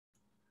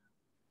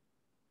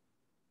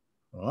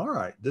All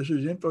right. This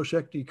is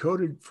Infosec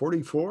Decoded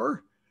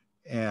 44,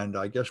 and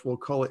I guess we'll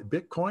call it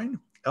Bitcoin.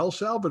 El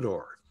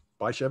Salvador,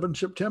 by 7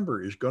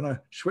 September, is going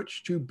to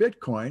switch to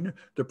Bitcoin.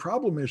 The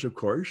problem is, of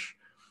course,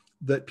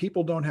 that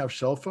people don't have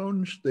cell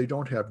phones. They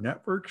don't have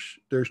networks.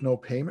 There's no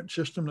payment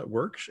system that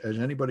works. As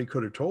anybody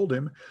could have told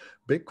him,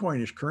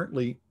 Bitcoin is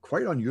currently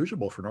quite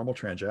unusable for normal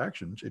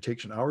transactions. It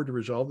takes an hour to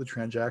resolve the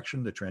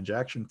transaction. The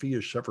transaction fee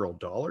is several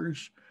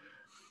dollars.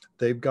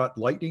 They've got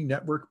Lightning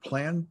Network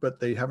planned, but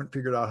they haven't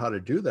figured out how to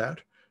do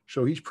that.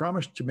 So he's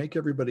promised to make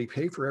everybody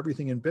pay for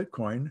everything in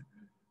Bitcoin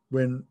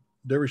when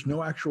there is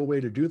no actual way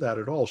to do that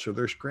at all. So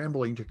they're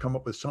scrambling to come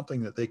up with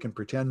something that they can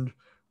pretend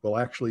will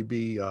actually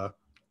be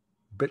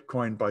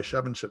Bitcoin by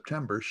 7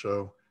 September.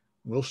 So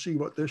we'll see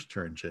what this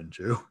turns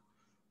into.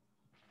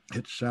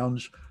 It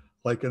sounds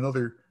like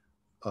another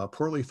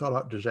poorly thought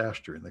out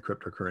disaster in the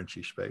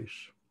cryptocurrency space.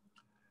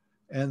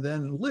 And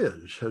then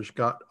Liz has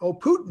got,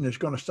 Putin is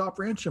going to stop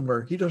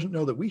ransomware. He doesn't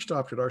know that we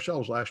stopped it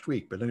ourselves last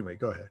week. But anyway,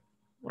 go ahead.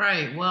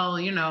 Right. Well,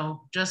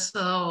 just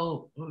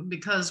so,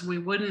 because we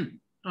wouldn't,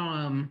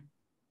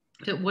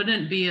 it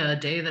wouldn't be a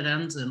day that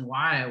ends in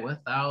Y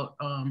without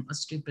a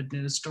stupid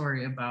news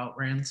story about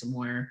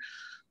ransomware.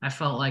 I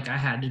felt like I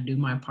had to do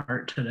my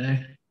part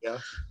today. Yeah.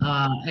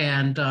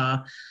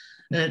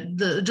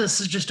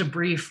 This is just a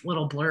brief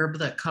little blurb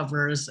that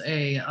covers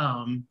a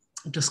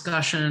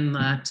discussion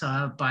that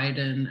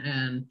Biden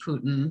and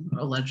Putin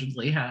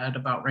allegedly had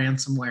about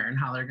ransomware and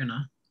how they're going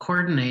to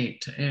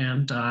coordinate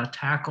and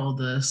tackle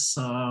this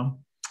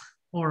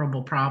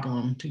horrible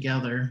problem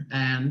together.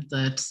 And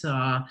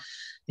that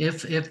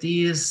if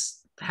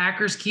these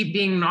hackers keep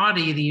being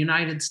naughty, the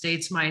United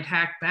States might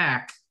hack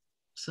back.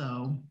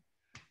 So,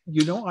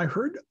 I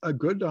heard a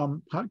good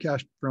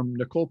podcast from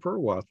Nicole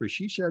Perlroth where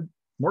she said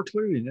more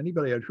clearly than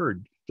anybody I'd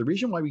heard, the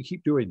reason why we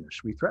keep doing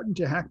this, we threaten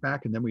to hack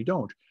back and then we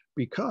don't,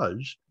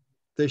 because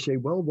they say,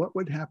 well, what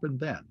would happen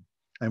then?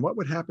 And what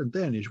would happen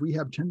then is we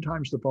have 10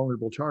 times the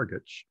vulnerable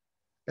targets.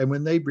 And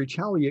when they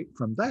retaliate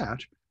from that,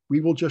 we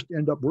will just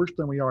end up worse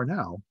than we are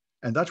now.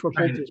 And that's what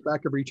holds us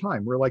back every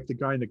time. We're like the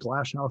guy in the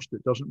glass house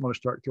that doesn't want to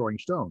start throwing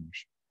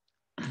stones.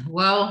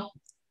 Well,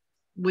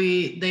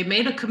 they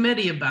made a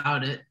committee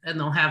about it and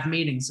they'll have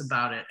meetings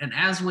about it. And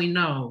as we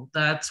know,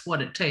 that's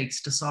what it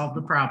takes to solve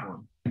the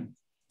problem.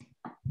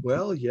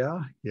 Well,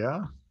 yeah.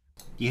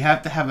 You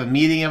have to have a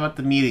meeting about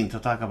the meeting to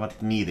talk about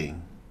the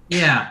meeting.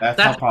 Yeah.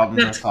 That's how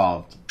problems are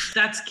solved.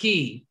 That's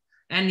key.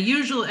 And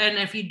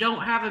if you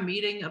don't have a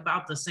meeting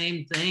about the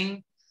same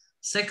thing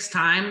 6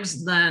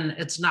 times, then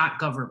it's not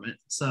government.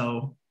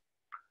 So.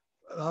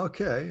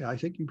 Okay. I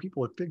think you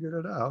people have figured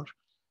it out.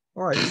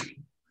 All right.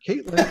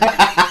 Kaitlyn.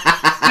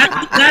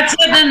 That's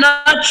it in a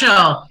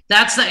nutshell.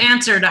 That's the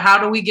answer to how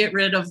do we get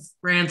rid of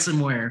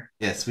ransomware.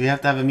 Yes, we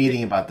have to have a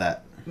meeting about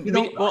that.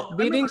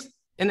 Meetings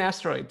and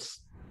asteroids.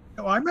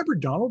 I remember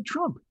Donald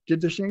Trump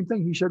did the same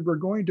thing. He said, we're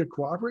going to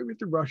cooperate with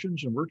the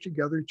Russians and work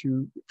together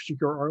to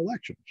secure our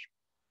elections.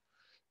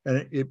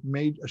 And it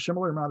made a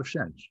similar amount of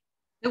sense.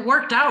 It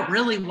worked out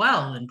really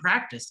well in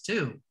practice,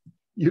 too.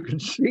 You can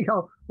see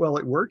how well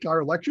it worked. Our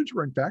elections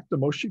were, in fact, the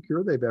most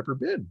secure they've ever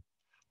been,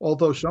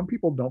 although some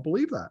people don't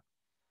believe that.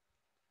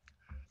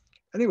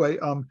 Anyway,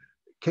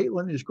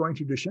 Kaitlyn is going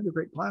to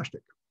disintegrate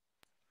plastic.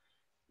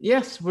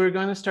 Yes, we're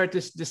going to start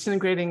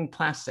disintegrating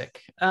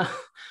plastic,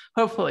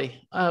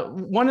 hopefully.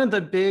 One of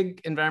the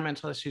big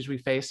environmental issues we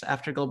face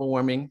after global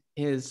warming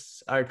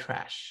is our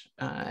trash.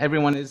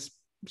 Everyone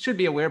should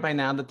be aware by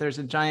now that there's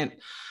a giant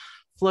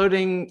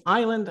floating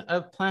island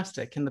of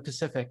plastic in the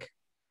Pacific.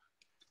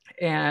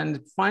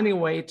 And finding a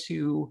way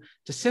to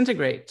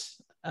disintegrate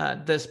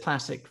this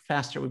plastic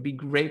faster would be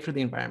great for the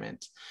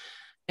environment.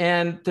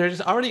 And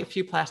there's already a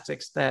few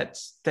plastics that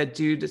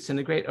do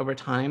disintegrate over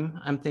time.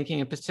 I'm thinking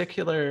in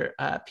particular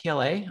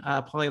PLA,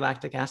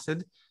 polylactic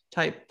acid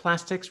type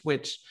plastics,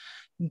 which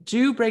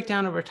do break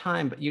down over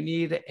time, but you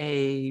need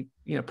a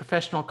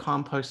professional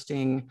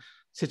composting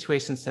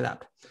situation set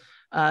up.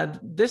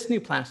 This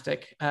new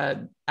plastic,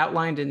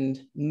 outlined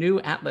in New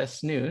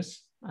Atlas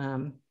News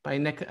by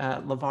Nick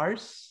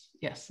Lavars,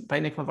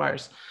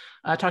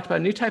 talked about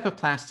a new type of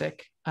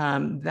plastic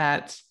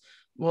that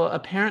will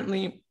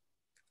apparently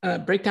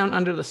break down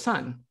under the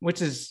sun,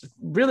 which is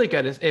really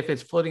good if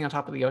it's floating on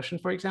top of the ocean,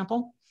 for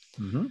example.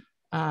 Mm-hmm.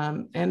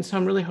 And so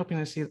I'm really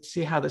hoping to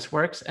see how this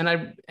works. And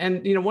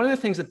one of the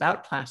things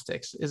about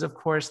plastics is, of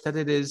course, that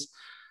it is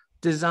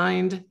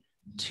designed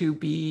to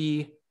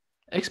be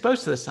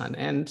exposed to the sun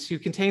and to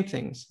contain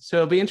things. So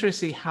it'll be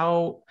interesting to see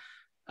how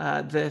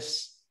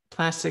this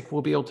plastic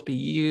will be able to be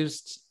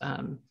used,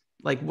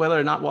 like whether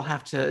or not we'll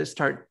have to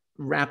start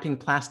wrapping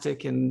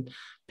plastic in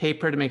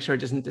paper to make sure it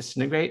doesn't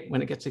disintegrate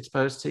when it gets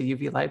exposed to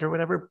UV light or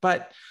whatever.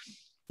 But,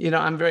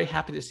 I'm very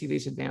happy to see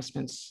these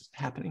advancements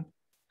happening.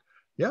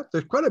 Yeah,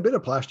 there's quite a bit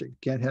of plastic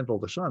that can't handle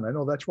the sun. I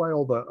know that's why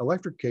all the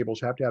electric cables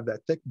have to have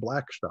that thick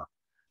black stuff.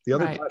 The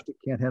other plastic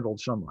can't handle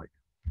sunlight.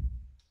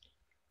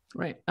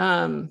 Right.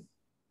 Yeah.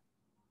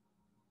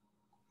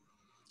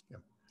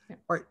 All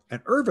right.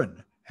 And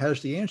Irvin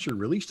has the answer.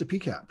 Release the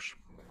PCAPs.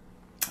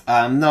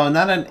 No,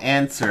 not an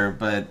answer,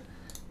 but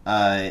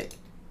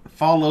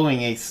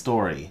following a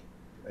story.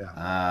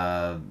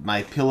 Yeah.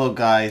 My pillow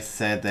guy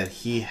said that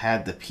he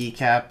had the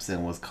PCAPs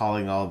and was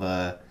calling all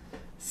the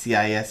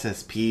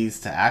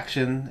CISSPs to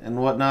action and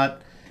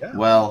whatnot. Yeah.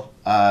 Well,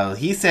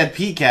 he said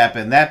PCAP,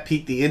 and that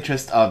piqued the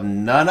interest of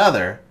none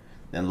other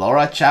than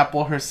Laura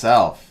Chappell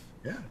herself.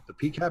 Yeah. The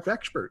PCAP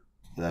expert.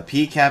 The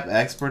PCAP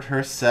expert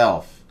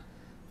herself.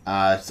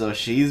 So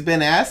she's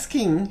been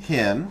asking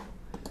him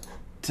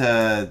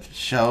to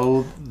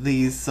show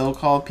these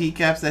so-called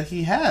PCAPs that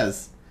he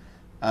has.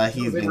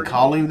 He's been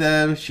calling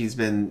them. She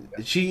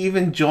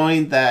even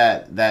joined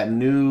that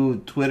new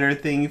Twitter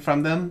thing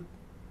from them.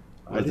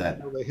 I didn't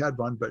know they had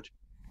one, but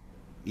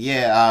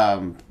yeah,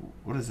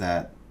 what is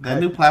that? That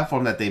new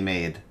platform that they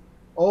made.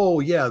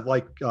 Oh yeah,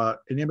 like an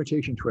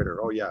imitation Twitter.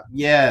 Oh yeah.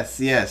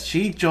 Yes.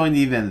 She joined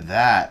even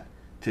that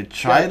to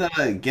try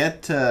to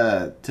get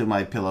to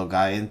my pillow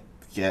guy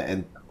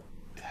and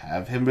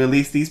have him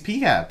release these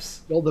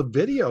PCAPs. Well, the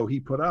video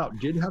he put out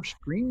did have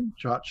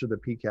screenshots of the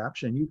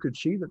PCAPs, and you could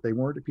see that they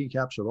weren't the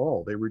PCAPs at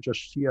all. They were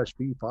just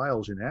CSV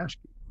files in ASCII.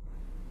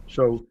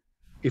 So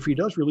if he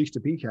does release the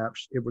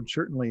PCAPs, it would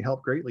certainly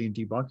help greatly in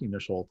debunking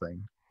this whole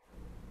thing.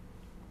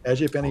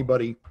 As if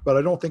anybody, but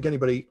I don't think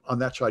anybody on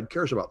that side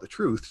cares about the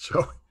truth.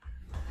 So,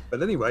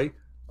 but anyway.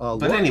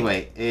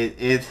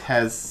 It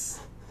has.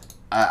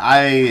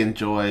 I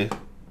enjoy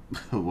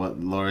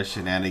Laura's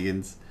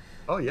shenanigans.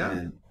 Oh yeah.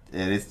 And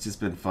it's just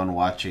been fun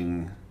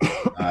watching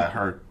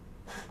her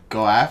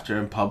go after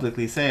and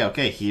publicly say,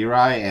 "Okay, here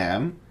I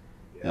am,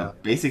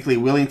 basically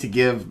willing to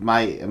give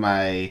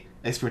my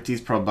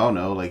expertise pro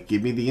bono. Like,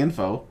 give me the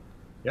info."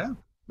 Yeah.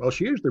 Well,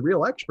 she is the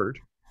real expert.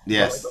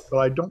 Yes. But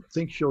I don't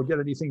think she'll get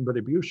anything but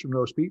abuse from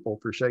those people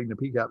for saying the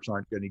PCAPs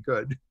aren't any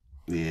good.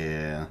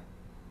 Yeah.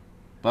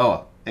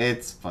 Well,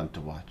 it's fun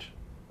to watch.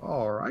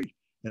 All right.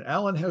 And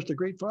Alan has the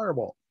Great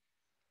Firewall.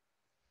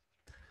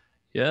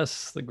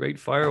 Yes, the Great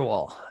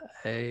Firewall.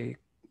 A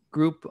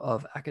group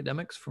of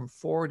academics from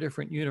 4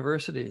 different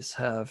universities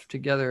have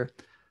together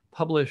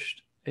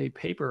published a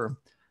paper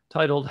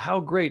titled "How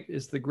Great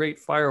is the Great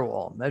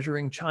Firewall?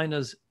 Measuring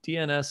China's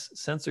DNS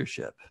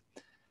Censorship."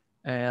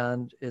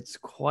 And it's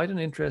quite an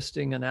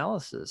interesting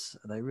analysis.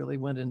 They really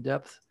went in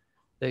depth.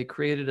 They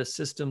created a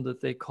system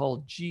that they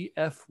call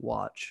GF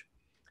Watch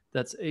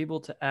that's able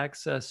to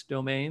access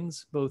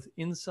domains both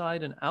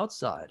inside and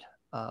outside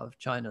of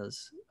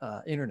China's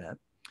internet,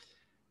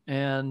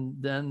 and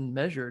then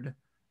measured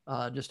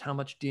just how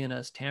much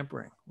DNS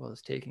tampering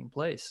was taking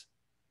place.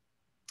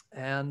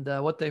 And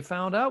what they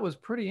found out was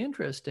pretty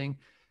interesting.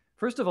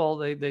 First of all,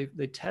 they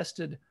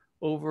tested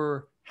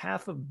over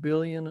 500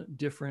 million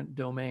different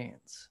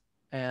domains.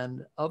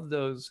 And of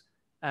those,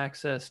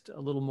 accessed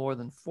a little more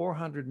than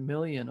 400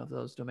 million of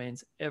those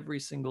domains every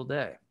single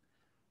day,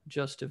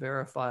 just to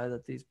verify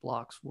that these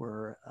blocks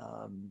were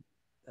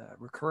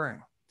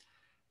recurring.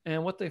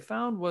 And what they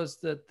found was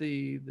that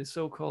the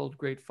so-called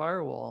Great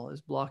Firewall is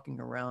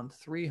blocking around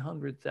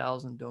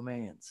 300,000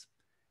 domains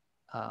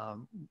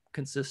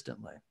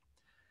consistently.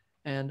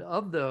 And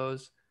of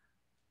those,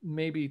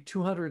 maybe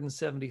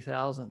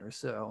 270,000 or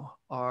so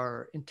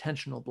are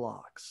intentional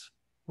blocks,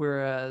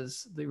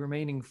 whereas the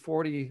remaining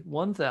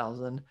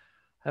 41,000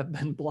 have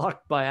been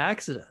blocked by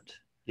accident.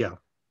 Yeah.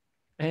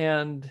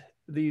 And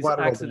these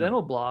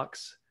accidental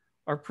blocks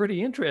are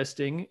pretty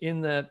interesting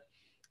in that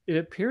it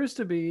appears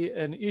to be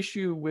an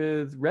issue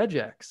with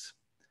regex.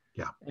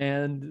 Yeah.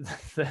 And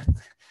that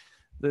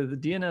the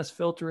DNS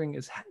filtering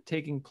is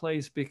taking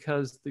place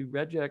because the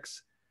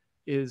regex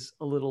is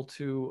a little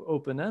too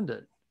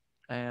open-ended.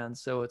 And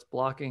so it's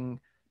blocking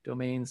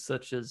domains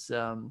such as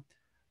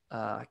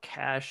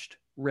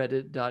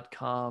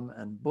cachedreddit.com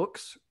and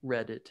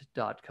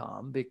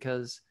booksreddit.com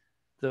because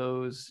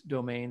those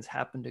domains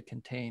happen to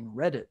contain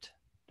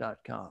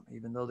reddit.com,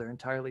 even though they're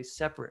entirely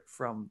separate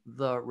from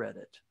the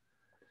Reddit.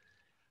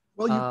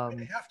 Well,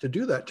 you have to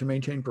do that to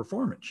maintain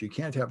performance. You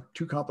can't have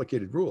too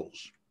complicated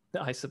rules.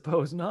 I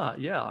suppose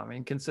not. Yeah. I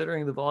mean,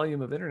 considering the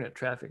volume of internet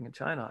traffic in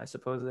China, I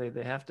suppose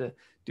they have to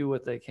do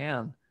what they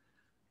can.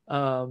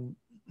 So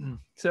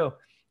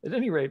at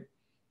any rate,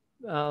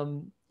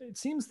 it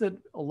seems that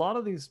a lot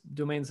of these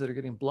domains that are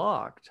getting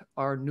blocked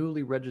are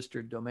newly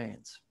registered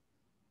domains.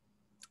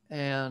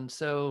 And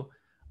so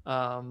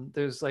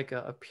there's like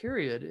a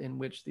period in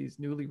which these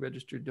newly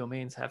registered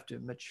domains have to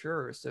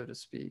mature, so to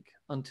speak,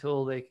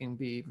 until they can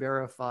be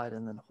verified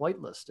and then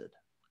whitelisted.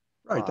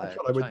 Right, that's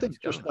what I would think.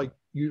 Just like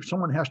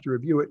someone has to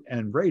review it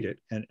and rate it.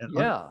 And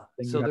yeah,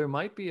 so there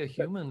might be a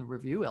human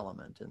review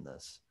element in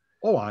this.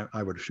 Oh,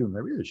 I would assume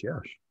there is, yes.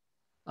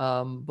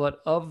 But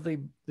of the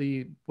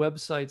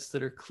websites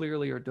that are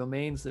clearly, or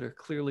domains that are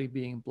clearly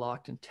being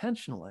blocked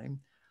intentionally,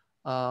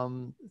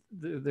 there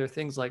are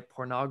things like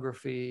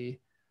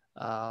pornography,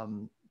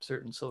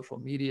 certain social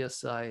media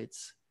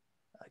sites,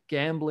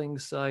 gambling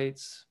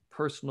sites,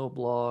 personal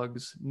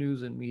blogs,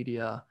 news and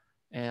media,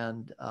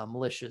 and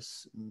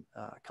malicious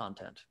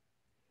content.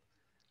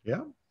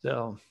 Yeah.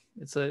 So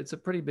it's a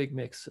pretty big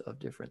mix of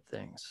different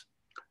things.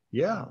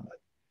 Yeah.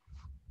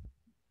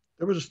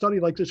 There was a study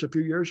like this a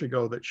few years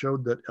ago that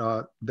showed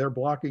that their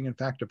blocking, in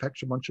fact,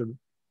 affects a bunch of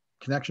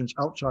connections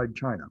outside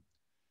China.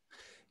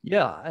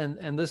 Yeah,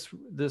 and this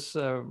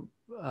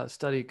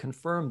study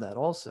confirmed that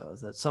also,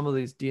 that some of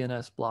these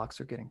DNS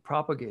blocks are getting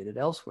propagated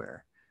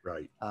elsewhere.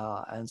 Right.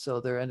 And so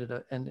they're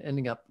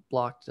ending up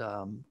blocked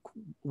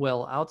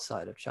well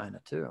outside of China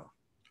too.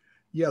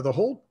 Yeah, the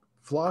whole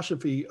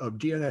philosophy of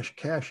DNS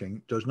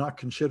caching does not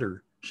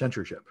consider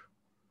censorship,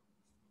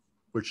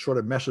 which sort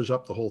of messes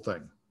up the whole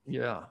thing.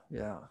 Yeah,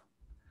 yeah.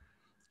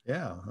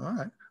 Yeah, all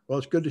right. Well,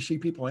 it's good to see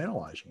people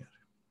analyzing it.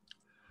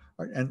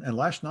 All right, and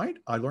last night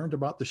I learned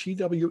about the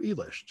CWE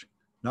list,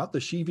 not the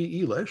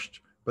CVE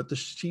list, but the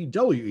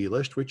CWE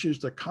list, which is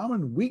the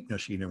common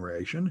weakness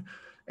enumeration.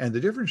 And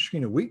the difference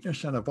between a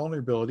weakness and a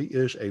vulnerability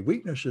is a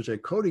weakness is a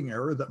coding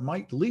error that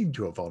might lead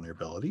to a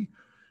vulnerability.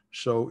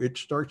 So it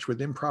starts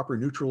with improper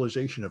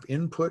neutralization of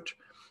input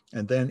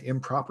and then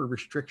improper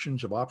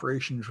restrictions of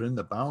operations within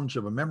the bounds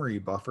of a memory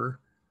buffer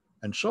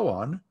and so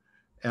on.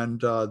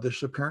 And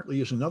this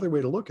apparently is another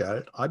way to look at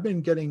it. I've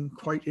been getting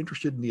quite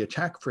interested in the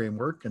attack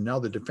framework and now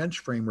the defense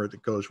framework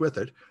that goes with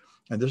it.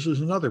 And this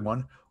is another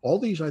one. All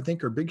these, I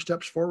think, are big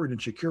steps forward in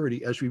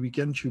security as we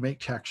begin to make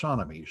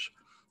taxonomies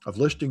of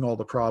listing all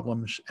the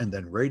problems and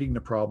then rating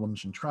the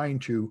problems and trying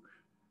to,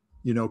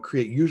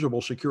 create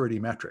usable security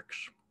metrics.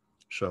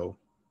 So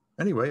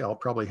anyway, I'll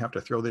probably have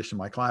to throw this in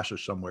my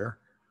classes somewhere,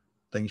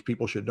 things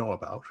people should know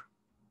about.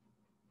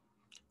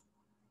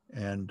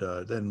 And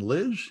then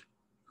Liz,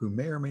 who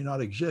may or may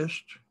not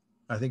exist,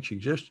 I think she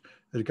exists,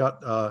 has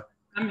got...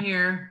 I'm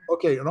here.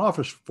 Okay, an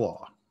office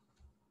flaw.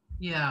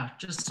 Yeah,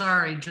 just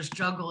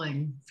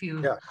juggling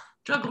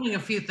a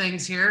few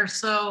things here.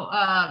 So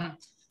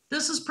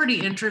this is pretty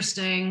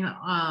interesting.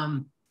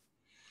 And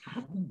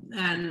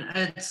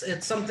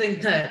it's something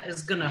that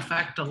is going to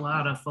affect a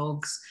lot of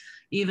folks,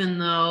 even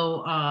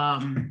though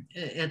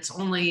it's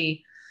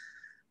only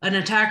an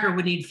attacker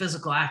would need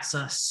physical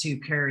access to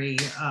carry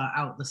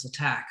out this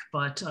attack.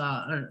 But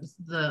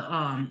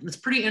it's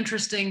pretty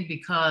interesting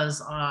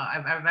because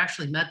I've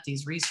actually met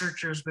these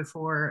researchers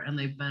before, and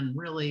they've been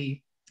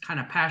really kind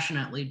of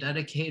passionately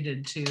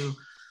dedicated to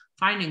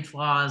finding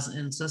flaws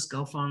in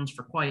Cisco phones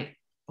for quite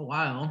a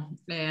while.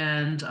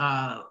 And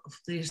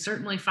they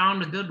certainly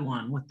found a good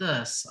one with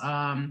this.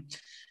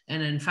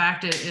 And in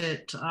fact,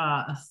 it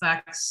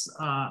affects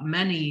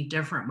many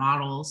different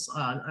models.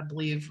 I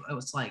believe it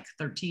was like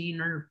 13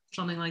 or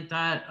something like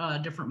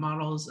that, different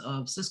models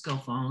of Cisco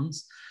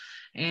phones.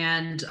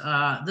 And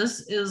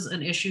this is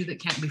an issue that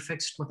can't be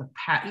fixed with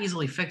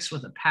easily fixed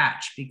with a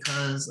patch,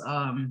 because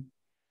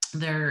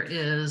there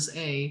is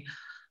a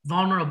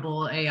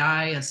vulnerable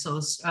API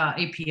associated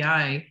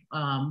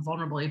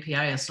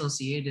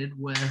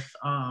with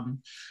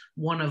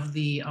one of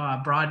the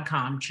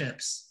Broadcom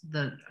chips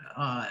that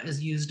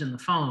is used in the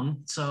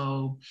phone.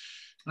 So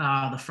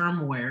the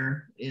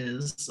firmware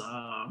is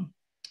a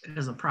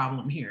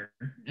problem here,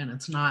 and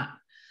it's not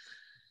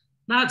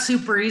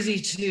super easy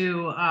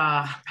to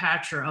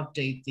patch or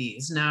update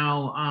these.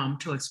 Now,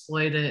 to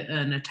exploit it,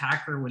 an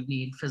attacker would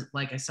need,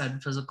 like I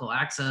said, physical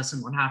access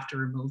and would have to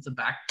remove the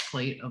back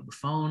plate of the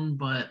phone.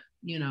 But,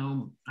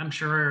 I'm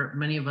sure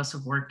many of us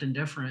have worked in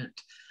different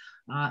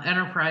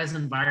enterprise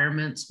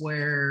environments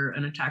where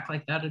an attack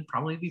like that would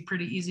probably be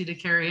pretty easy to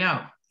carry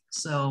out.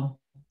 So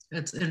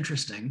it's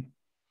interesting.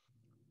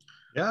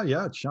 Yeah,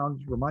 it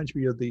reminds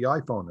me of the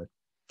iPhone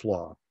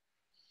flaw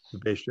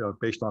based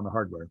on the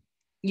hardware.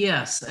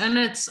 Yes, and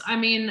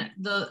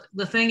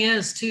the thing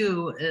is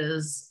too,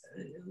 is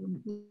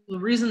the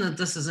reason that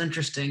this is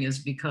interesting is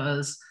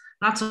because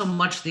not so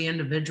much the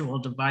individual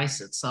device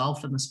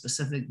itself and the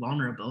specific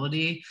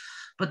vulnerability,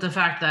 but the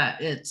fact that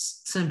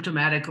it's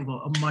symptomatic of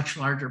a much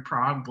larger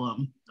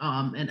problem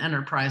in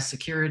enterprise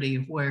security,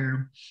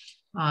 where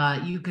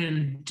you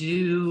can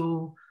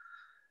do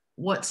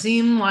what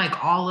seem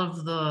like all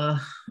of the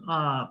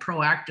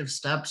proactive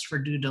steps for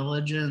due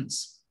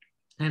diligence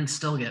and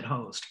still get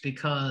hosed,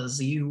 because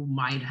you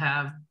might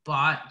have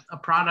bought a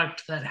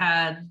product that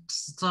had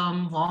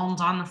some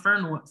vulns on the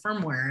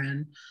firmware,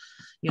 and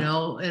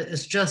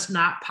it's just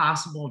not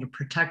possible to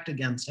protect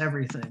against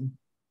everything.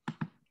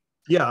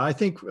 Yeah, I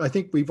think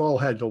we've all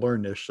had to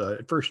learn this.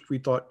 At first, we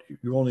thought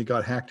you only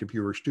got hacked if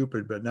you were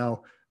stupid, but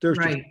now there's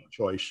just no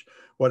choice.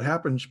 What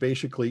happens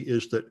basically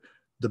is that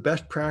the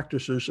best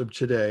practices of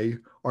today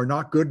are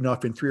not good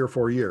enough in 3 or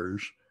 4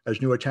 years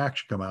as new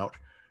attacks come out,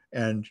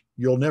 and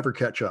you'll never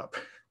catch up.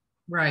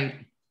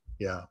 Right.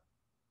 Yeah.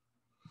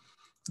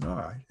 All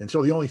right. And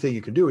so the only thing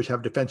you can do is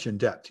have defense in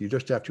depth. You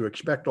just have to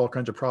expect all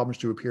kinds of problems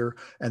to appear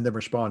and then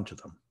respond to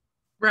them.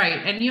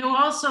 Right. And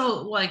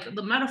also, like,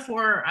 the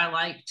metaphor I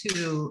like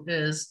too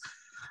is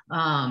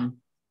that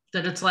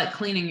it's like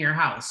cleaning your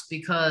house,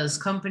 because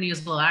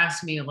companies will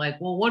ask me,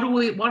 like, well, what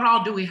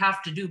all do we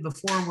have to do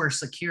before we're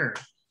secure?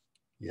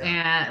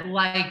 Yeah. And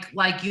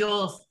like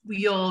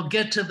you'll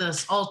get to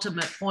this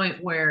ultimate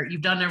point where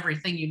you've done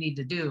everything you need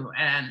to do,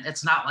 and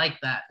it's not like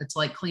that. It's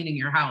like cleaning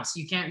your house.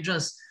 You can't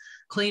just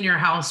clean your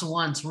house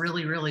once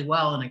really, really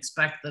well and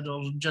expect that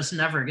it'll just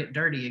never get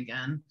dirty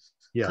again.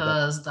 Yeah,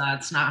 because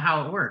that's not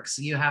how it works.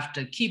 You have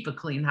to keep a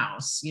clean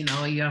house. You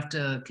have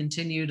to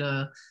continue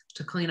to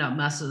to clean up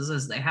messes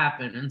as they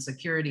happen, and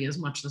security is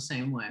much the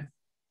same way.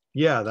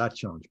 Yeah, that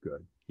sounds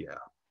good. Yeah.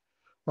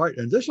 All right.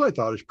 And this I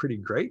thought is pretty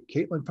great.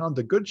 Kaitlyn found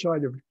the good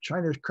side of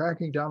China's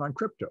cracking down on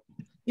crypto.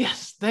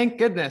 Yes, thank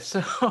goodness.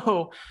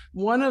 So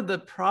one of the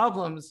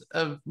problems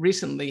of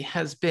recently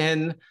has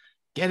been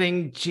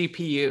getting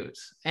GPUs.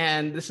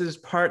 And this is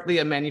partly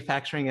a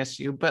manufacturing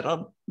issue, but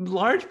a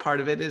large part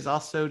of it is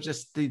also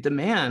just the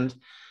demand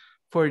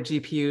for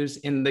GPUs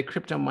in the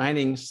crypto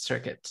mining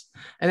circuit.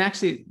 And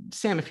actually,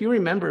 Sam, if you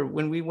remember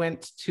when we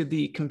went to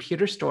the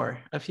computer store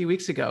a few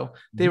weeks ago,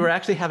 they were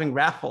actually having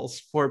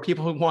raffles for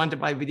people who wanted to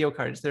buy video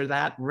cards. They're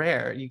that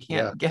rare. You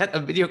can't get a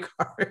video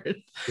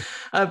card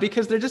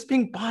because they're just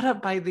being bought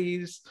up by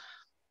these.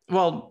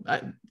 Well,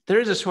 there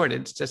is a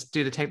shortage just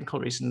due to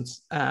technical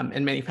reasons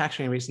and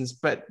manufacturing reasons,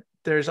 but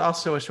there's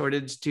also a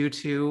shortage due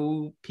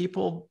to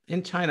people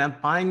in China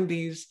buying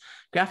these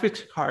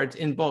graphics cards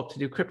in bulk to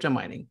do crypto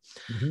mining.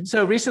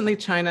 So recently,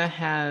 China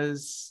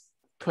has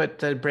put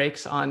the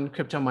brakes on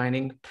crypto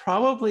mining,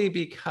 probably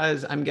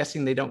because I'm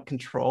guessing they don't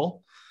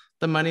control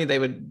the money. They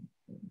would,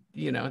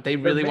 they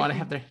really want to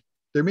have their...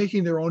 They're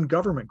making their own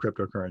government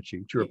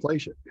cryptocurrency to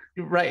replace it.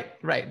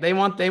 Right. They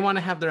want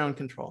to have their own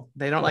control.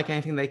 They don't like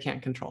anything they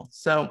can't control.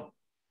 So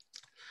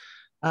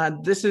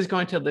this is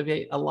going to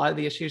alleviate a lot of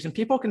the issues, and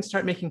people can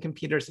start making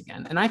computers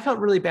again. And I felt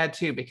really bad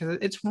too, because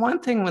it's one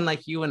thing when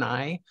like you and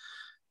I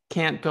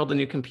can't build a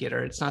new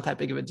computer. It's not that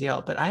big of a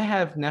deal. But I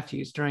have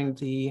nephews during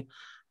the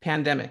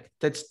pandemic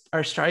that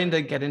are starting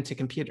to get into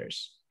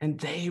computers, and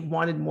they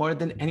wanted more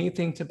than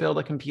anything to build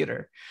a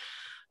computer.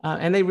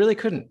 And they really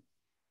couldn't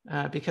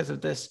because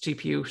of this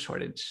GPU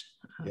shortage.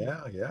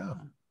 Yeah.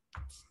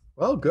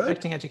 Well, good.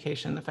 Affecting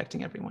education,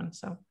 affecting everyone.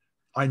 So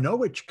I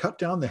know it's cut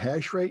down the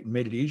hash rate and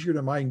made it easier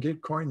to mine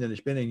Bitcoin than it's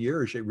been in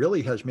years. It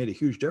really has made a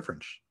huge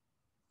difference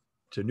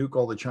to nuke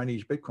all the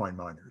Chinese Bitcoin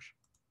miners.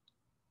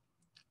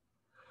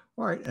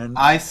 All right. And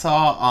I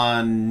saw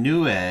on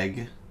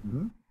Newegg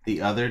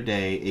the other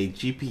day a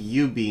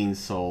GPU being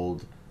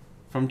sold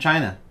from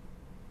China.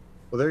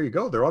 Well, there you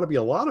go. There ought to be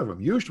a lot of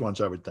them, used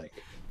ones, I would think.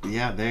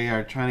 Yeah, they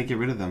are trying to get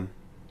rid of them.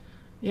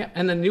 Yeah,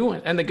 and the new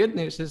one, and the good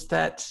news is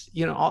that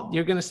you're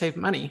going to save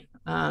money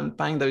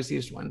buying those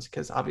used ones,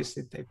 because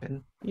obviously they've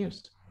been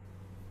used.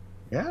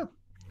 Yeah.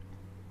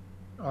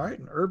 All right,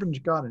 and Irvin's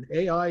got an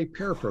AI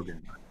pair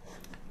programmer.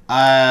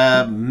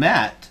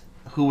 Matt,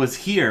 who was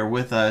here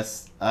with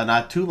us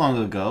not too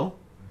long ago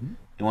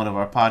in one of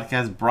our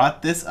podcasts,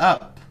 brought this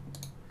up,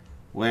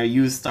 where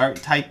you start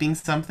typing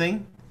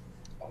something,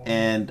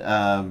 and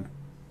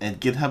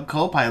GitHub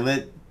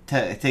Copilot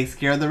takes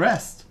care of the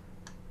rest.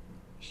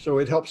 So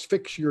it helps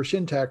fix your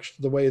syntax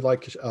the way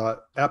like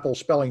Apple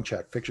spelling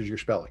check fixes your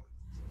spelling.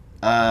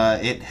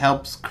 It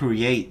helps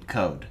create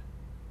code,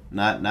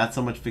 not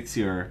so much fix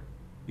your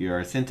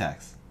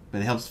syntax,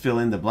 but it helps fill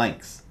in the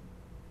blanks.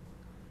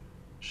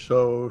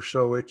 So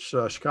it's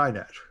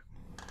Skynet.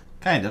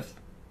 Kind of,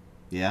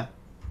 yeah.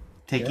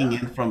 Taking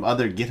in from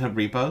other GitHub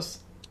repos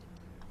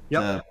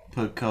to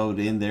put code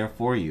in there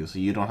for you, so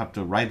you don't have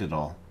to write it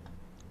all.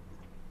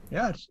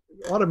 Yeah, it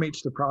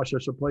automates the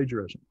process of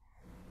plagiarism.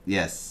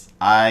 Yes,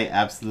 I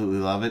absolutely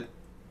love it.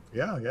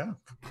 Yeah.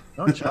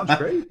 No, it sounds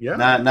great. Yeah.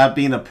 Not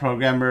being a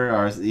programmer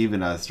or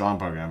even a strong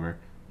programmer,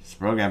 just a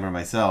programmer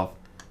myself,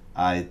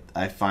 I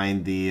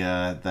find the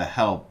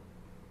help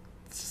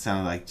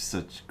sound like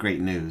such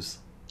great news.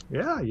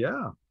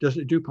 Yeah. Does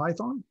it do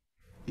Python?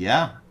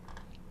 Yeah.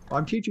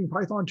 I'm teaching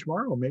Python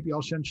tomorrow. Maybe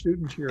I'll send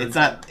students here.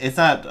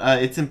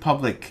 It's in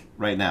public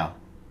right now,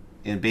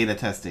 in beta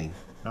testing.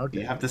 Okay.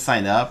 You have to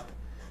sign up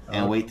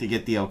and wait to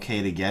get the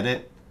okay to get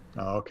it.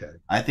 Oh, okay.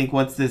 I think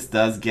once this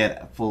does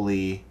get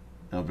fully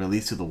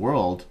released to the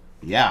world,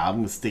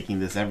 I'm sticking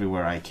this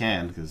everywhere I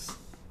can, because,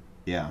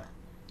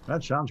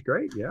 That sounds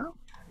great, yeah.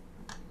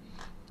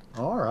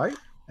 All right.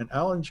 And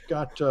Alan's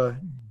got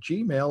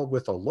Gmail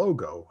with a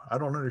logo. I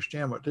don't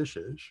understand what this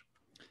is.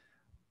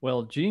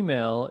 Well,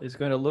 Gmail is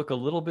going to look a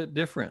little bit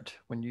different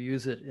when you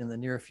use it in the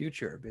near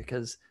future,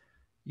 because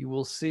you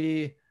will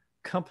see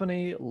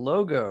company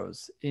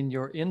logos in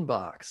your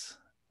inbox.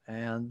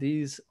 And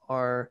these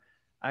are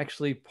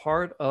actually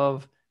part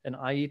of an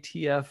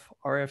IETF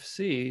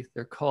RFC.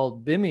 They're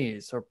called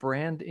BIMIs, or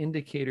Brand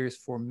Indicators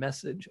for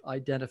Message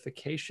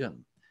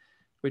Identification,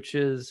 which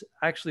has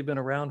actually been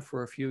around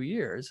for a few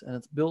years, and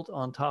it's built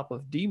on top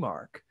of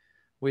DMARC,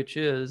 which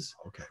is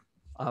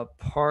a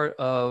part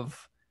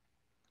of,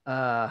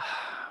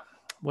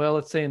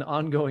 let's say, an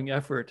ongoing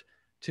effort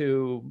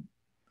to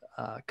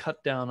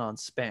cut down on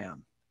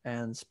spam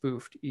and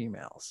spoofed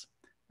emails.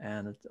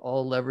 And it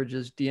all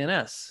leverages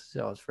DNS.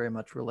 So it's very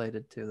much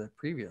related to the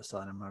previous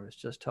item I was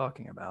just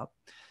talking about.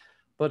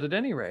 But at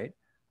any rate,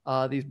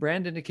 these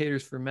brand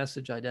indicators for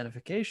message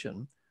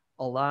identification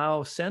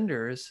allow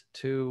senders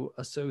to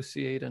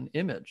associate an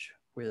image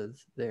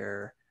with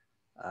their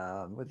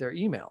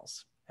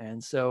emails.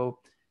 And so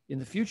in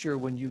the future,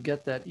 when you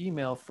get that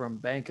email from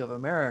Bank of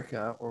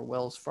America or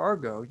Wells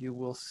Fargo, you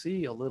will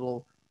see a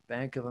little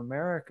Bank of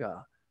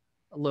America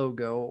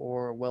logo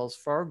or Wells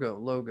Fargo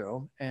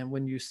logo. And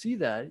when you see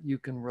that, you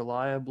can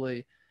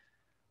reliably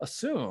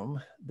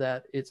assume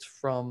that it's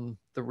from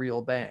the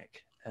real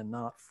bank and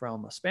not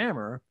from a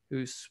spammer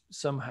who's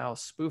somehow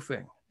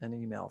spoofing an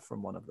email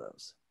from one of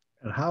those.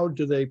 And how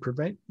do they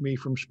prevent me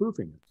from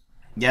spoofing it?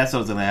 Yeah, so I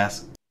was going to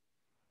ask.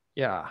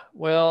 Yeah,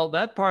 well,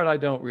 that part I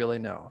don't really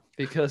know,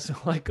 because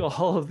like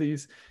all of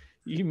these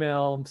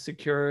email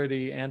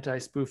security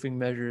anti-spoofing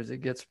measures,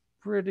 it gets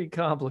pretty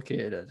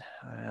complicated,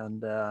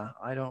 and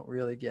I don't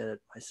really get it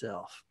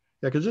myself.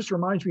 Yeah, because this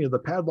reminds me of the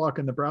padlock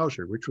in the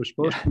browser, which was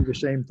supposed to be the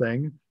same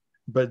thing,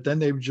 but then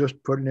they've just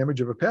put an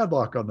image of a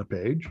padlock on the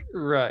page.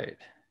 Right.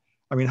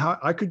 I mean, how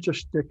I could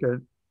just stick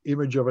an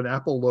image of an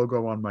Apple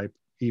logo on my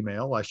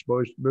email, I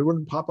suppose. It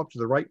wouldn't pop up to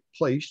the right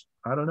place.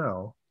 I don't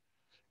know.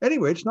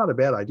 Anyway, it's not a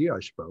bad idea, I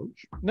suppose.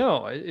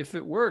 No, if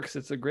it works,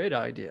 it's a great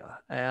idea.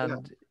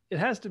 And it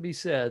has to be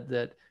said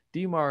that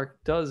DMARC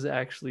does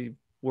actually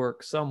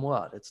work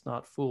somewhat. It's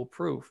not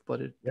foolproof,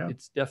 but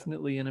it's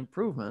definitely an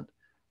improvement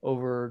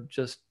over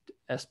just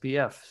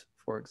SPF,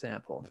 for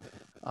example.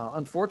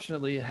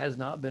 Unfortunately, it has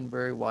not been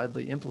very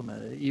widely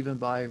implemented, even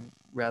by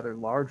rather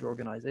large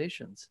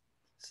organizations.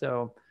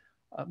 So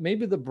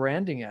maybe the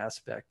branding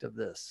aspect of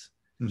this,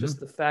 just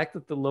the fact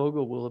that the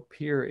logo will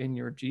appear in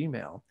your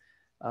Gmail,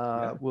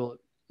 will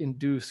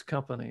induce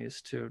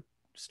companies to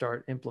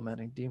start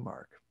implementing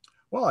DMARC.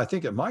 Well, I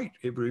think it might.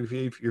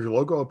 If your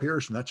logo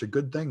appears, and that's a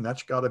good thing,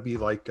 that's got to be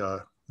like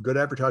good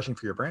advertising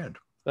for your brand.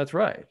 That's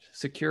right.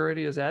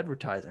 Security is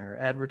advertising, or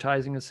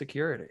advertising is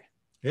security.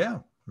 Yeah,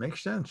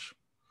 makes sense.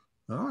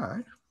 All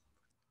right.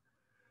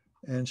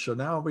 And so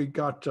now we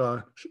got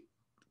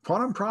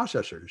quantum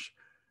processors.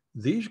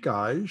 These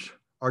guys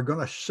are going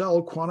to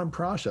sell quantum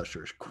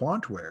processors,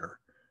 Quantware,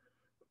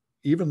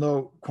 even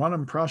though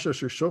quantum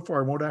processors so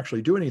far won't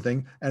actually do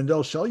anything. And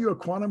they'll sell you a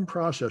quantum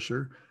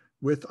processor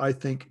with, I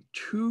think,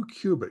 2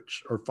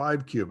 qubits or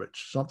 5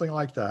 qubits, something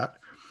like that.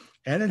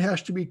 And it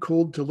has to be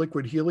cooled to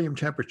liquid helium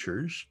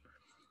temperatures.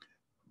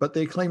 But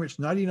they claim it's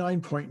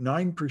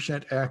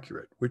 99.9%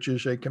 accurate, which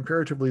is a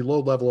comparatively low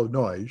level of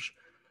noise.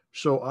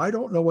 So I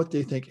don't know what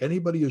they think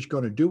anybody is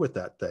going to do with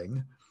that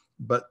thing,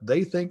 but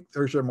they think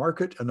there's a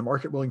market and the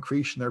market will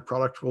increase and their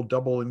product will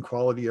double in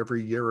quality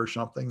every year or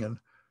something. And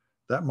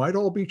that might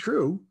all be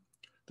true.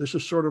 This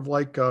is sort of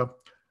like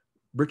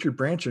Richard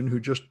Branson, who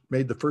just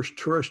made the first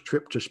tourist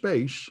trip to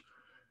space.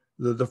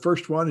 The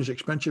first one is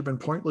expensive and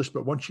pointless,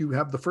 but once you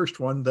have the first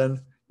one, then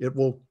it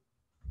will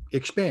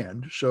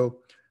expand. So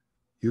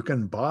you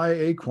can buy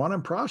a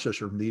quantum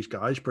processor from these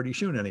guys pretty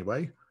soon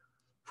anyway,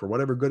 for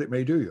whatever good it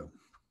may do you.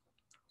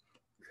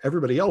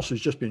 Everybody else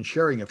has just been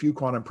sharing a few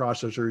quantum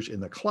processors in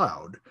the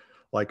cloud,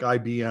 like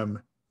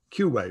IBM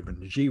Q-Wave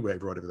and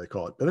G-Wave or whatever they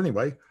call it. But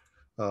anyway,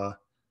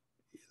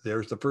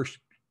 there's the first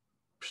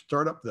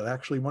startup that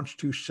actually wants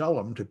to sell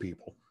them to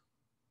people.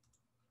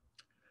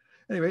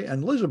 Anyway,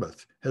 and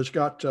Elizabeth has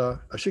got a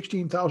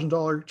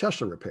 $16,000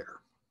 Tesla repair.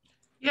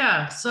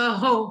 Yeah,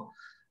 so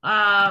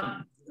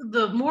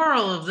the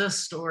moral of this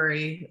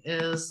story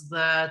is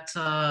that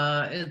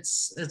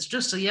it's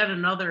just yet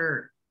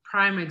another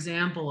prime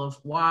example of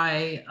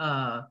why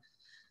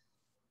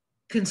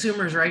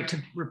consumers' right to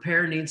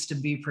repair needs to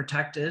be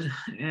protected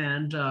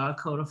and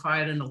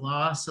codified into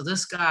law. So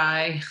this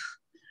guy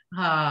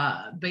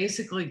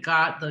basically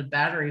got the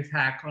battery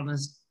pack on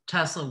his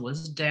Tesla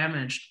was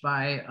damaged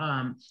by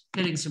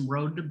hitting some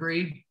road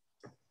debris,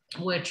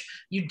 which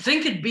you'd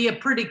think it'd be a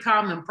pretty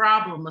common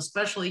problem,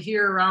 especially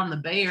here around the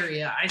Bay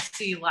Area. I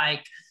see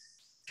like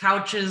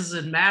couches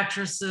and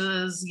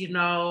mattresses, you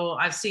know,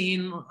 I've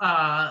seen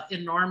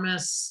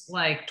enormous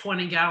like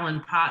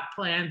 20-gallon pot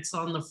plants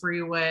on the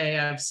freeway.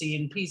 I've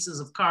seen pieces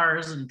of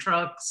cars and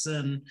trucks,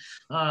 and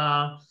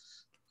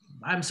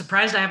I'm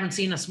surprised I haven't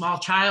seen a small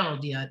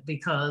child yet,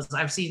 because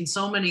I've seen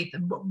so many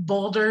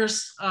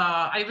boulders.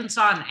 I even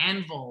saw an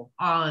anvil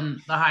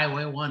on the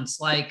highway once,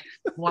 like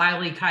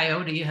Wile E.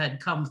 Coyote had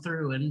come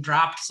through and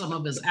dropped some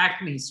of his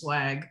Acme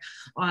swag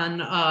on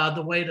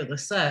the way to the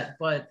set.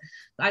 But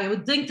I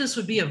would think this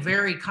would be a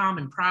very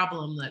common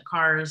problem, that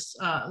cars,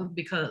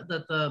 because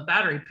that the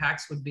battery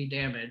packs would be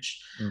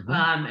damaged.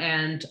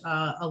 And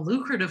a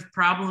lucrative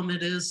problem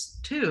it is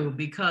too,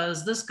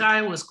 because this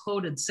guy was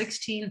quoted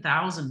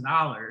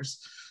 $16,000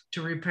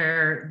 to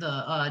repair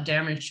the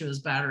damage to his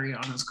battery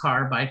on his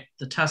car by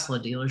the Tesla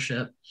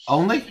dealership.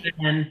 Only?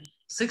 And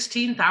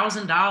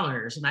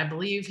 $16,000. And I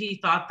believe he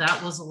thought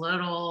that was a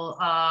little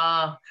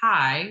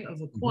high of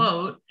a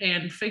quote,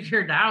 and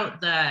figured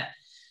out that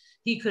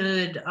he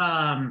could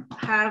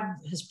have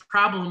his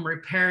problem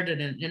repaired at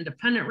an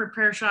independent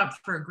repair shop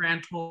for a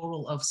grand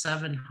total of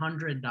 $700,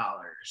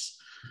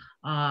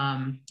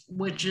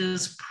 which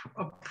is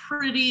a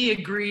pretty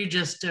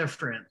egregious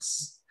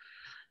difference.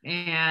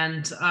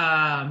 And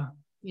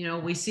you know,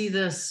 we see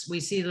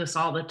this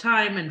all the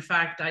time. In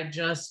fact, I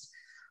just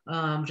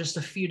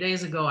a few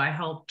days ago, I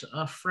helped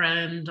a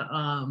friend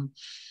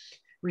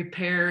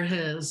repair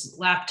his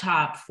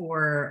laptop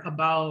for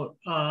about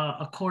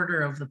a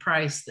quarter of the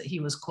price that he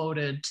was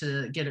quoted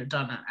to get it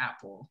done at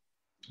Apple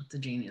at the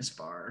Genius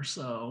Bar.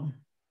 So,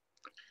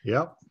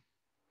 yep.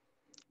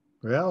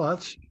 Well,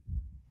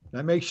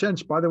 That makes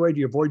sense. By the way, do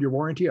you avoid your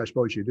warranty? I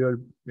suppose you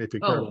do if you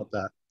care about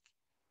that.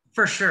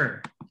 For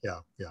sure. Yeah,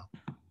 yeah.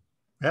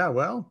 Yeah,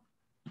 well,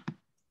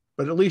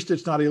 but at least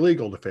it's not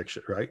illegal to fix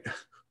it, right?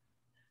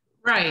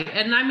 Right.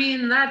 And I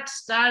mean, that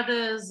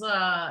is,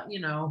 you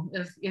know,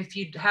 if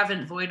you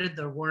haven't voided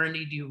the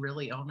warranty, do you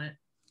really own it?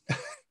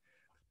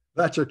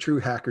 That's a true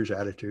hacker's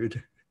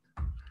attitude.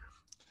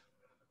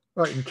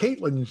 All right, and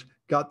Kaitlyn's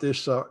got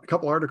this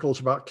couple articles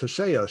about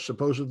Kaseya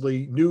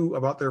supposedly knew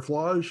about their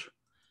flaws.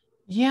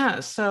 Yeah,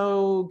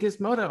 so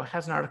Gizmodo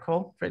has an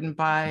article written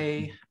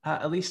by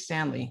Elise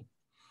Stanley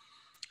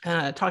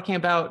talking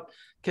about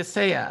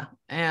Kaseya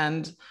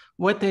and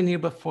what they knew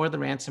before the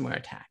ransomware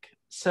attack.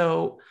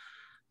 So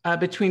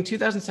between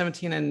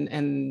 2017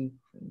 and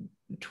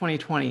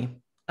 2020,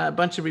 a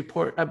bunch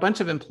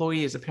of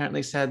employees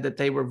apparently said that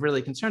they were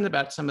really concerned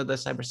about some of the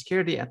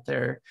cybersecurity at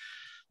their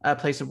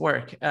place of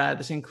work.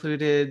 This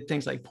included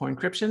things like poor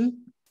encryption,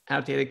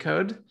 outdated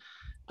code,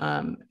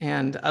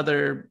 and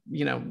other,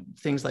 you know,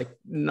 things like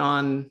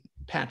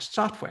non-patched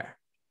software.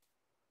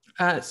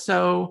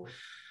 So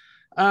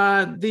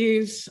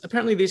these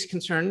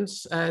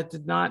concerns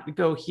did not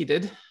go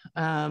heeded.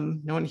 No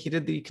one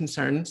heeded the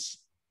concerns,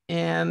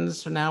 and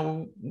so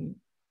now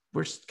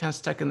we're kind of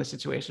stuck in the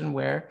situation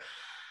where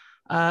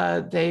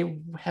they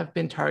have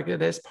been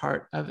targeted as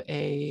part of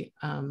a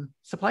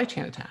supply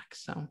chain attack.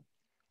 So.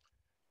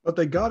 But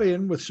they got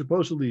in with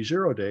supposedly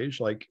 0 days,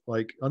 like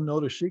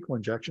unnoticed SQL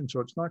injection. So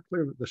it's not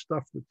clear that the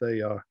stuff that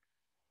they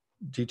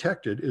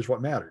detected is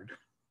what mattered.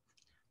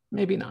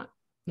 Maybe not.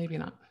 Maybe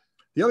not.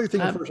 The other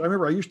thing, of course, I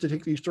remember I used to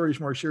take these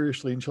stories more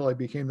seriously until I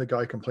became the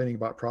guy complaining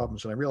about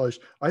problems. And I realized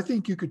I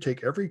think you could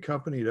take every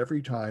company at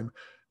every time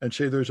and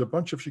say there's a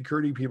bunch of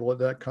security people at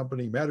that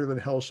company madder than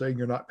hell saying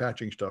you're not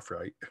patching stuff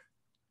right.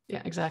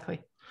 Yeah, exactly.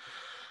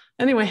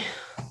 Anyway.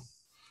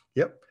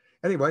 Yep.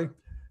 Anyway,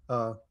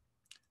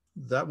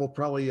 that will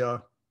probably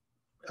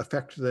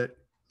affect the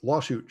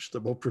lawsuits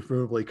that will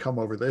presumably come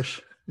over this.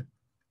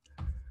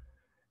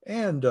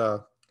 And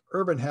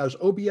Irvin has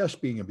OBS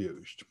being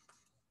abused.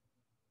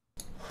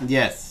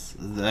 Yes,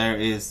 there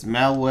is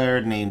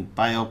malware named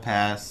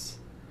BioPass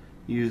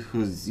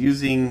who's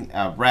using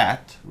a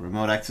RAT,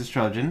 remote access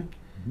Trojan,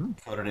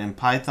 coded in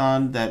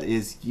Python that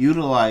is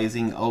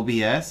utilizing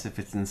OBS if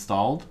it's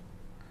installed,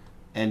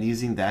 and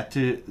using that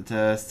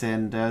to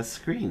send a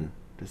screen.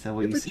 Is that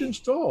what you see? If it's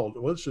installed,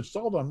 well, it's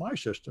installed on my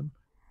system.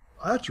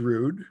 That's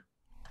rude.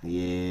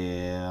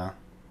 Yeah.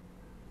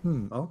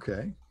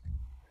 Okay.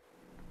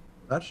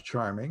 That's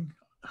charming.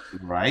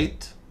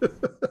 Right?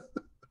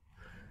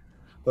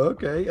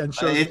 Okay, and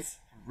so it's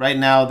right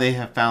now they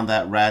have found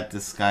that RAT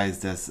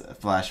disguised as a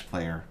Flash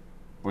Player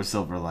or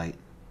Silverlight.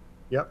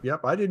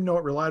 Yep. I didn't know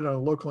it relied on a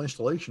local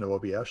installation of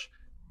OBS.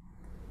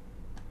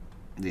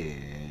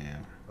 Yeah,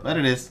 but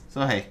it is.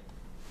 So hey,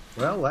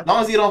 well, as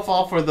long as you don't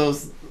fall for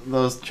those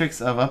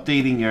tricks of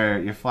updating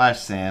your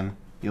Flash, Sam,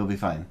 you'll be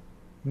fine.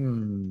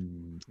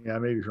 Yeah,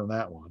 maybe from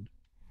that one.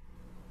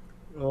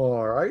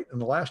 All right,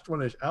 and the last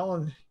one is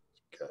Alan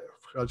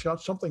has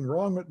got something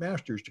wrong with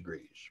master's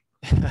degrees.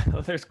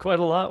 There's quite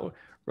a lot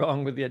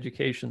wrong with the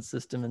education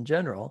system in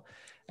general.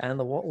 And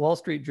the Wall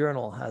Street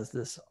Journal has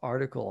this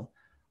article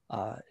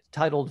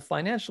titled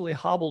 "Financially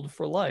Hobbled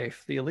for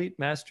Life, the Elite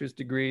Master's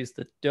Degrees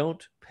That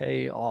Don't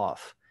Pay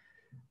Off."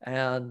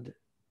 And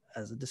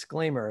as a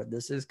disclaimer,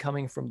 this is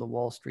coming from the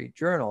Wall Street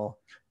Journal,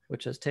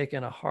 which has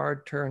taken a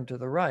hard turn to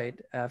the right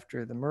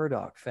after the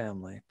Murdoch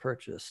family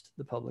purchased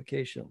the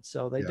publication.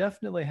 So they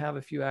definitely have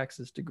a few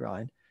axes to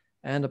grind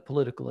and a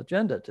political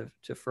agenda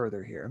to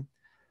further here.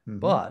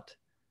 But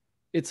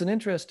it's an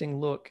interesting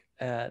look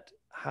at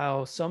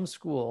how some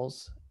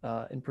schools,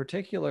 in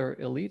particular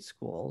elite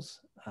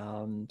schools,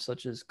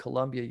 such as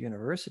Columbia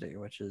University,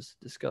 which is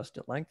discussed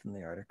at length in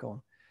the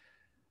article,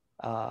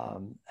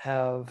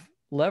 have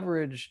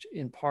leveraged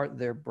in part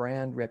their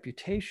brand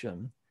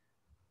reputation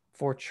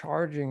for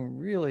charging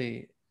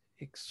really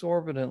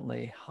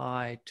exorbitantly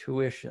high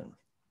tuition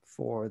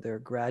for their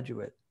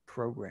graduate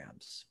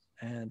programs.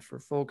 And for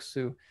folks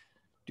who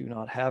do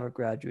not have a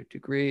graduate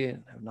degree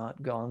and have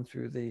not gone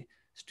through the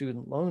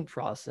student loan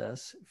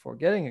process for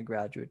getting a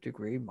graduate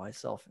degree,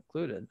 myself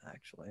included,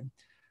 actually,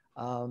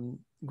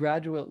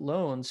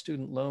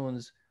 student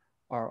loans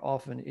are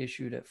often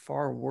issued at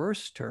far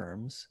worse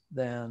terms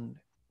than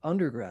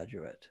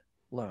undergraduate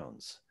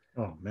loans.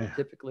 Oh, man.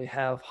 They typically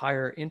have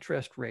higher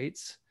interest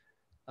rates.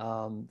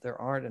 There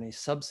aren't any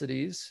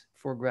subsidies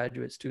for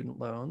graduate student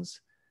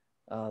loans.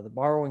 The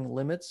borrowing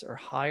limits are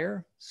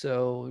higher,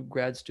 so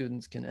grad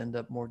students can end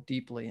up more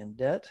deeply in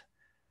debt.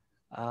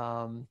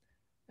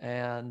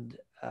 And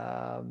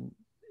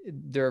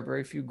there are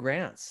very few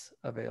grants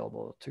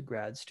available to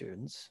grad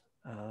students.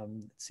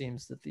 It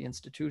seems that the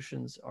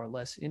institutions are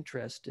less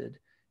interested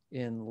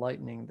in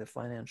lightening the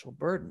financial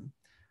burden.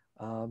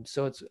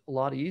 So it's a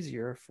lot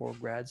easier for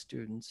grad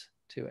students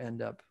to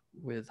end up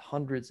with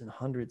hundreds and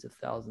hundreds of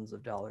thousands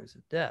of dollars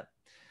of debt.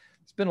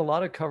 There's been a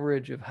lot of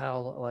coverage of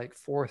how like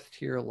fourth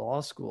tier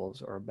law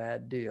schools are a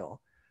bad deal,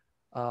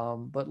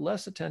 but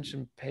less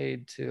attention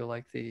paid to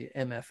like the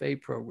MFA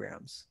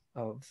programs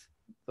of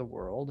the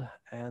world.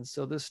 And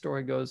so this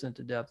story goes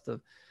into depth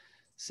of,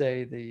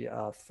 say,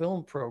 the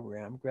film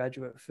program,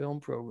 graduate film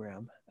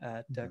program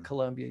at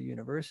Columbia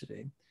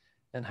University,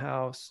 and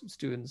how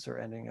students are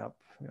ending up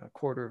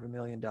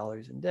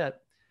 $250,000 in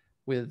debt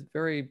with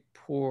very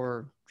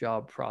poor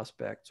job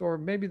prospects, or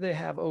maybe they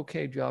have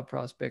okay job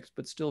prospects,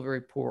 but still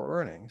very poor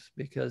earnings,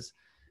 because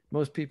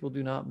most people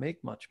do not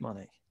make much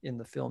money in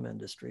the film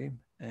industry.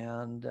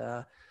 And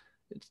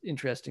it's,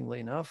 interestingly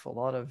enough, a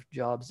lot of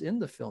jobs in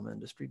the film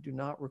industry do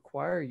not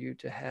require you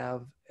to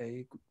have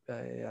a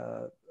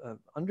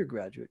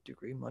undergraduate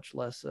degree, much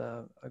less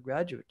a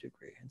graduate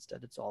degree.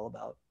 Instead, it's all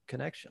about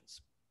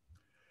connections.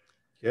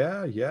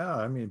 Yeah.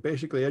 I mean,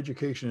 basically,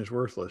 education is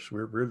worthless.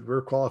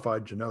 We're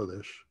qualified to know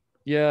this.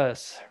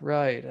 Yes,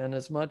 right. And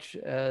as much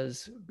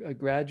as a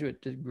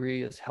graduate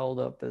degree is held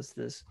up as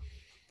this,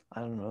 I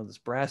don't know, this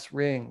brass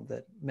ring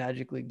that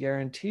magically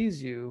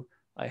guarantees you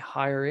a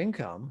higher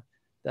income,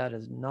 that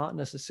is not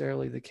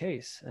necessarily the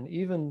case. And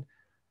even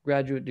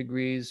graduate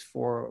degrees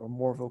for a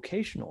more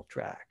vocational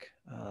track,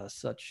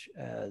 such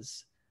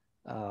as,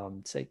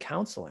 say,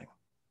 counseling,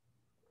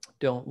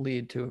 don't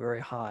lead to a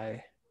very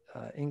high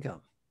income,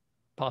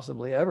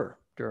 possibly ever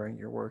during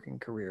your working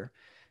career.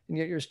 And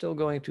yet you're still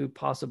going to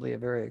possibly a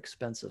very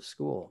expensive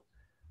school.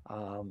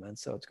 And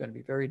so it's going to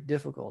be very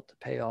difficult to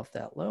pay off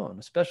that loan,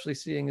 especially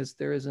seeing as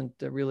there isn't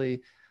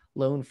really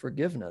loan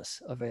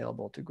forgiveness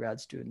available to grad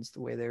students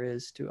the way there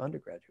is to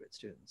undergraduate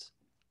students.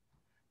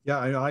 Yeah,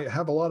 I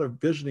have a lot of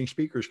visiting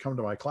speakers come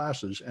to my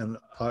classes, and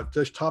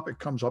this topic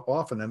comes up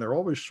often, and they're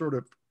always sort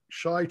of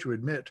shy to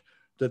admit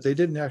that they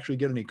didn't actually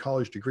get any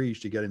college degrees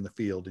to get in the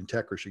field in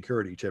tech or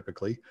security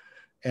typically.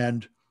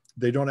 And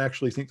they don't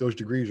actually think those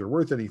degrees are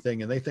worth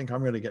anything, and they think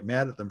I'm going to get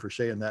mad at them for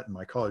saying that in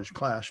my college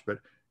class, but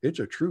it's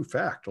a true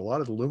fact. A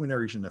lot of the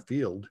luminaries in the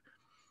field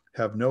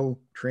have no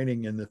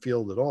training in the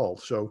field at all.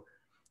 So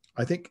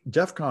I think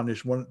DEF CON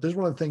is one of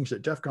the things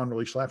that DEF CON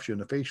really slaps you in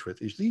the face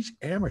with, is these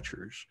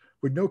amateurs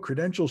with no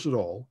credentials at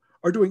all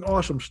are doing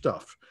awesome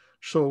stuff.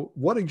 So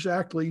what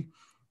exactly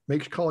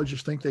makes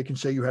colleges think they can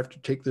say you have to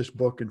take this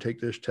book and take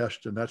this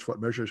test, and that's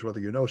what measures whether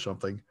you know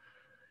something?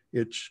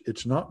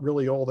 It's not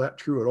really all that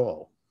true at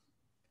all.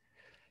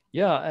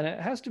 Yeah, and it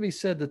has to be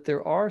said that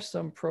there are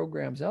some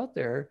programs out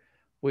there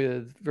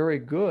with very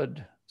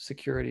good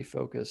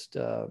security-focused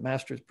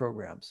master's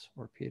programs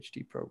or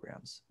PhD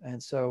programs.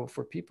 And so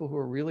for people who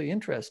are really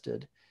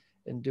interested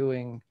in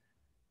doing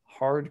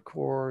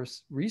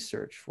hardcore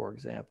research, for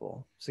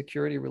example,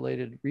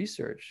 security-related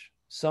research,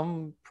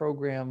 some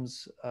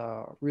programs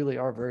really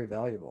are very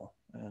valuable.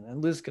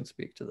 And Liz can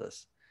speak to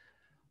this.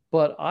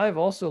 But I've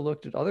also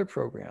looked at other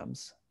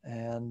programs,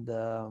 and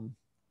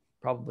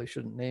probably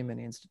shouldn't name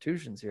any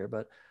institutions here,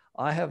 but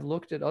I have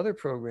looked at other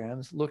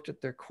programs, looked at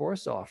their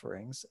course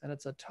offerings, and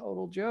it's a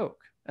total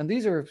joke. And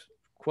these are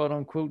quote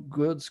unquote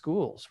good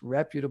schools,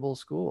 reputable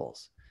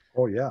schools.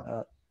 Oh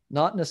yeah.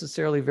 Not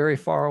necessarily very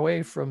far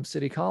away from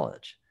City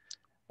College.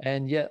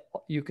 And yet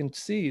you can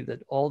see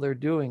that all they're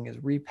doing is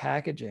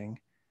repackaging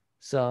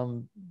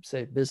some,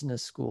 say,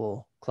 business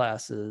school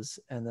classes,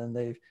 and then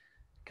they've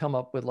come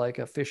up with like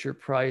a Fisher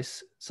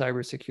Price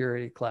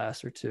cybersecurity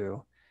class or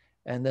two.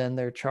 And then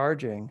they're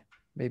charging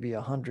maybe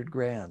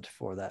 $100,000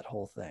 for that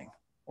whole thing,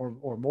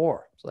 or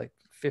more. It's like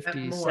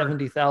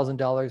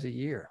 $70,000 a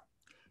year.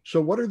 So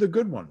what are the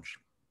good ones?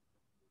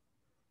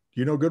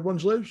 Do you know good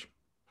ones, Liz?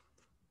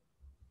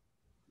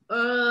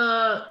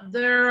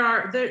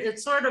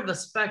 It's sort of a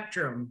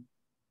spectrum.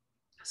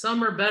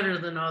 Some are better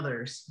than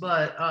others,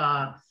 but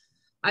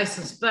I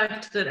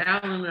suspect that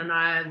Alan and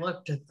I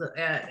looked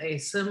at a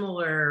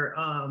similar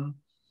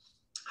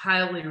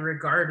highly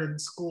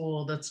regarded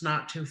school that's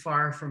not too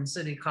far from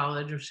City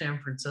College of San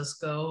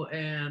Francisco,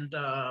 and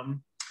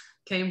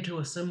came to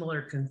a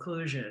similar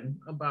conclusion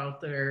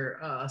about their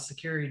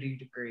security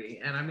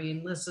degree. And I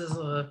mean, this is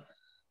a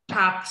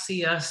top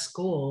CS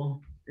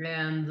school,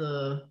 and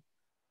the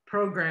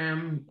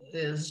program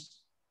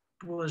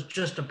was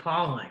just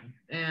appalling.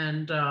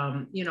 And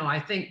I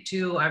think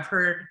too, I've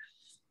heard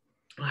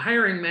a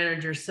hiring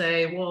manager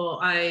say, well,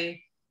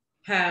 I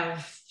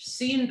have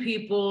seen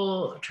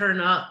people turn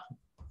up,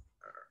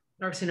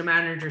 I've seen a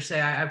manager say,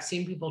 I've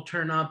seen people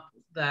turn up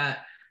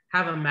that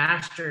have a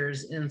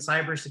master's in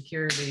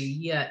cybersecurity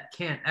yet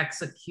can't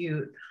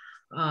execute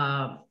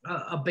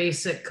a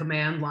basic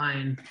command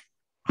line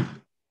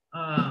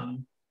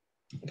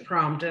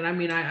prompt. And I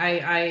mean,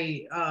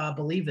 I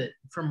believe it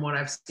from what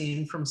I've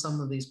seen from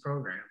some of these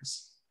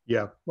programs.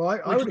 Yeah, well,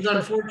 I which would is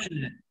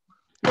unfortunate.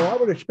 Well, I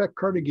would expect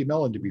Carnegie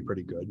Mellon to be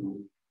pretty good.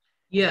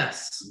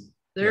 Yes,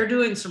 they're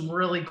doing some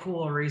really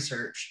cool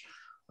research.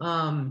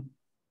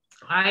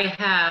 I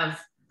have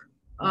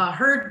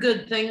heard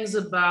good things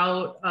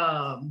about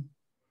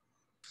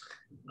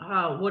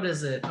what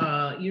is it?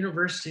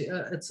 University.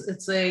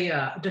 It's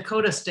a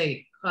Dakota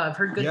State. I've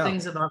heard good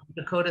things about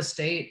Dakota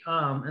State,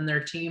 and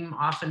their team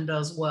often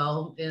does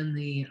well in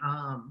the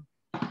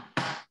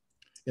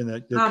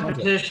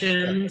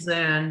competitions,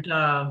 and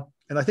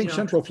I think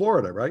Central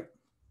Florida, right?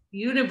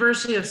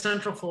 University of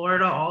Central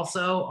Florida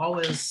also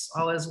always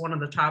one of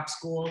the top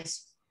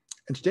schools.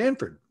 And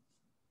Stanford.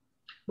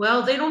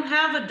 Well, they don't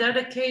have a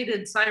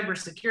dedicated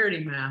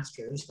cybersecurity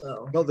masters,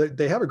 though. Well,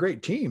 they have a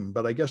great team,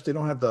 but I guess they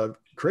don't have the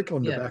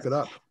curriculum to back it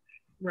up.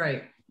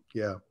 Right.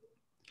 Yeah.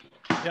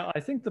 Yeah,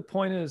 I think the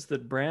point is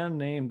that brand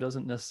name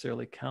doesn't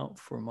necessarily count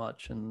for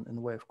much in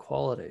the way of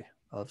quality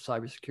of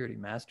cybersecurity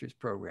master's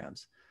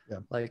programs. Yeah.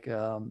 Like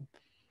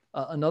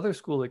another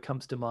school that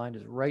comes to mind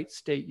is Wright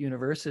State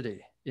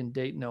University in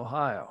Dayton,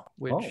 Ohio,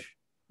 which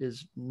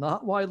is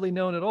not widely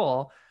known at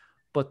all,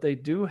 but they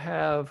do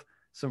have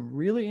some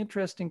really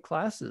interesting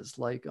classes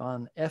like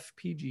on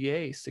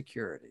FPGA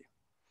security.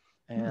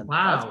 And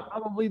that's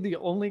probably the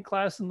only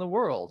class in the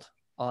world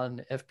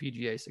on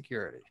FPGA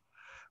security.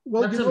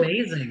 Well, that's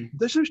amazing.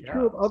 This is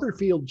true of other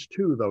fields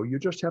too, though. You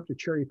just have to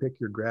cherry pick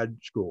your grad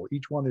school.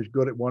 Each one is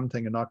good at one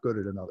thing and not good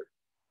at another.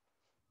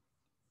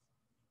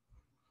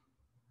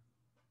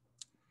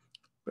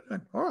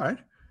 But, all right.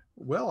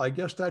 Well, I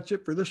guess that's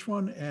it for this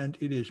one. And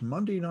it is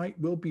Monday night.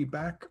 We'll be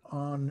back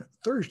on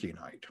Thursday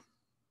night.